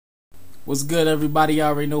What's good, everybody? You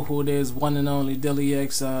already know who it is. One and only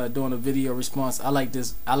deadlyx, doing a video response. I like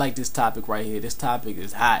this topic right here. This topic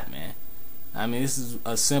is hot, man. I mean, this is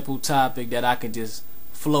a simple topic that I can just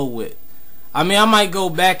flow with. I mean, I might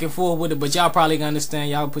go back and forth with it, but y'all probably gonna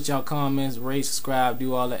understand. Y'all put y'all comments, rate, subscribe,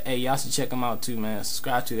 do all that. Hey, y'all should check them out too, man.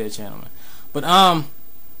 Subscribe to their channel, man. But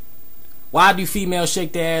why do females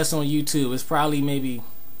shake their ass on YouTube? It's probably maybe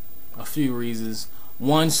a few reasons.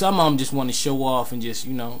 One, some of them just want to show off and just,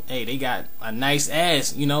 you know, hey, they got a nice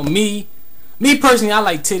ass. You know, me personally, I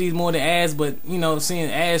like titties more than ass, but, you know, seeing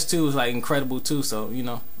ass too is like incredible too. So, you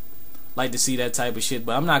know, like to see that type of shit.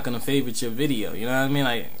 But I'm not gonna favorite your video. You know what I mean?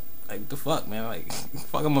 Like the fuck, man. Like,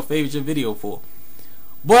 fuck, I'm gonna favorite your video for.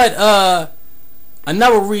 But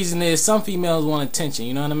another reason is some females want attention.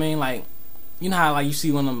 You know what I mean? Like, you know how like you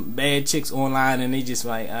see one of them bad chicks online and they just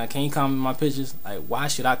like, can you comment my pictures? Like, why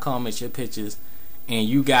should I comment your pictures? And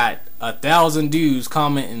you got 1,000 dudes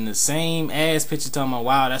commenting the same ass picture talking about,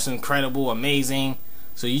 wow, that's incredible, amazing.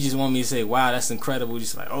 So you just want me to say, wow, that's incredible,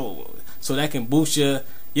 just like, oh, so that can boost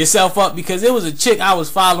yourself up. Because it was a chick I was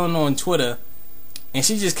following on Twitter, and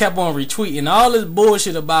she just kept on retweeting all this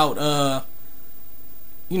bullshit about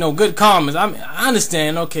you know, good comments. I mean, I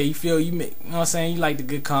understand, okay, you feel you make, you know what I'm saying, you like the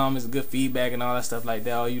good comments, good feedback and all that stuff like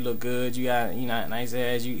that. Oh, you look good, you got, you know, nice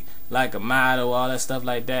ass, you like a model, all that stuff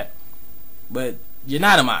like that. But you're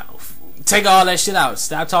not a model. Take all that shit out.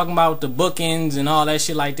 Stop talking about the bookings and all that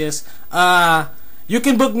shit like this. You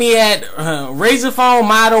can book me at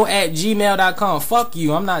razorphone@gmail.com. Fuck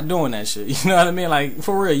you. I'm not doing that shit. You know what I mean? Like,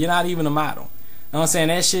 for real, you're not even a model. You know what I'm saying?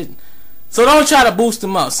 That shit. So don't try to boost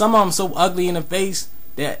them up. Some of them so ugly in the face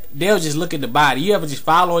that they'll just look at the body. You ever just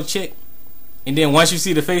follow a chick, and then once you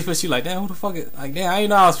see the face, you like, damn, who the fuck is, like, damn, I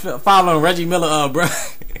didn't know I was following Reggie Miller, bro.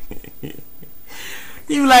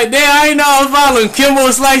 You like, damn, I ain't know I was following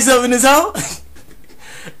Kimbo Slice up in his hole.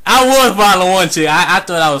 I was following one chick. I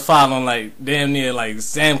thought I was following like damn near like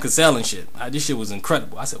Sam Cassell and shit. This shit was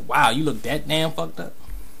incredible. I said, wow, you look that damn fucked up.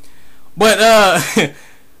 But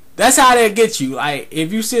that's how they get you. Like,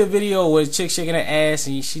 if you see a video with a chick shaking her ass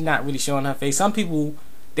and she not really showing her face, some people,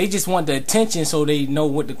 they just want the attention so they know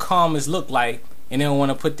what the comments look like and they don't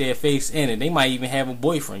want to put their face in it. They might even have a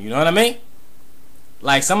boyfriend. You know what I mean?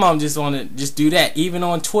 Like, some of them just want to just do that. Even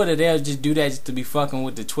on Twitter, they'll just do that just to be fucking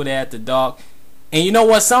with the Twitter after dark. And you know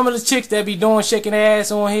what? Some of the chicks that be doing shaking their ass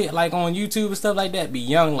on here, like on YouTube and stuff like that, be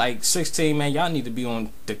young, like 16, man. Y'all need to be on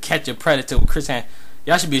To Catch a Predator with Chris Hansen.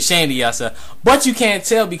 Y'all should be ashamed of yourself. But you can't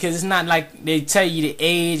tell because it's not like they tell you the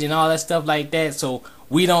age and all that stuff like that. So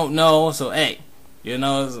we don't know. So, hey, you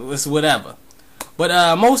know, it's whatever.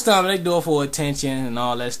 But most of them, they do it for attention and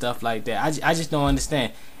all that stuff like that. I just don't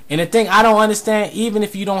understand. And the thing I don't understand, even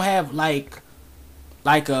if you don't have like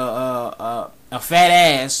a fat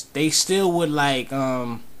ass, they still would like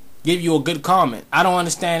give you a good comment. I don't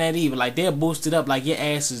understand that either. Like, they're boosted up like your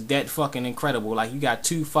ass is that fucking incredible. Like, you got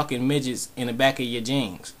 2 fucking midgets in the back of your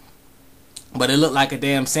jeans, but it looked like a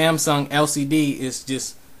damn Samsung LCD is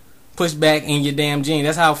just pushed back in your damn jeans.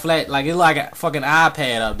 That's how flat. Like, it look like a fucking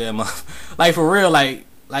iPad up there, like, for real. Like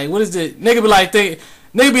what is this? Nigga be like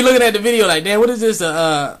Nigga be looking at the video like, damn, what is this?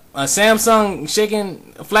 A Samsung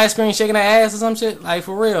shaking, a flat screen shaking her ass or some shit? Like,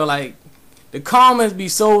 for real. Like, the comments be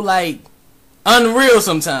so like unreal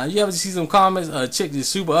sometimes. You ever see some comments, a chick is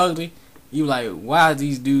super ugly, you like, why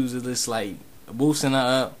these dudes are just like boosting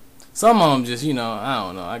her up? Some of them just, you know, I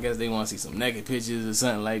don't know, I guess they want to see some naked pictures or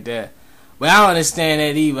something like that. But I don't understand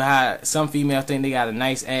that either, how some females think they got a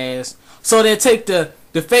nice ass, so they take the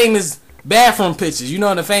famous bathroom pictures. You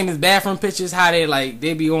know the famous bathroom pictures, how they like,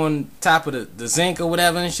 they be on top of the sink or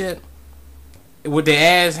whatever and shit, with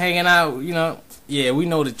their ass hanging out, you know. Yeah, we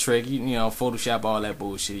know the trick. You know, Photoshop, all that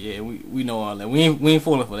bullshit. Yeah, we know all that. We ain't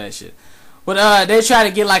falling for that shit. But they try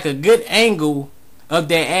to get like a good angle of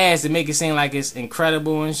their ass to make it seem like it's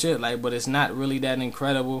incredible and shit. Like, but it's not really that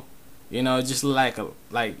incredible. You know, it just look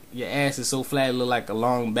like your ass is so flat, it look like a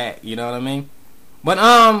long back. You know what I mean?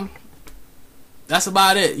 But that's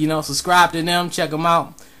about it. You know, subscribe to them, check them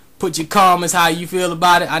out, put your comments how you feel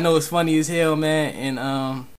about it. I know it's funny as hell, man, and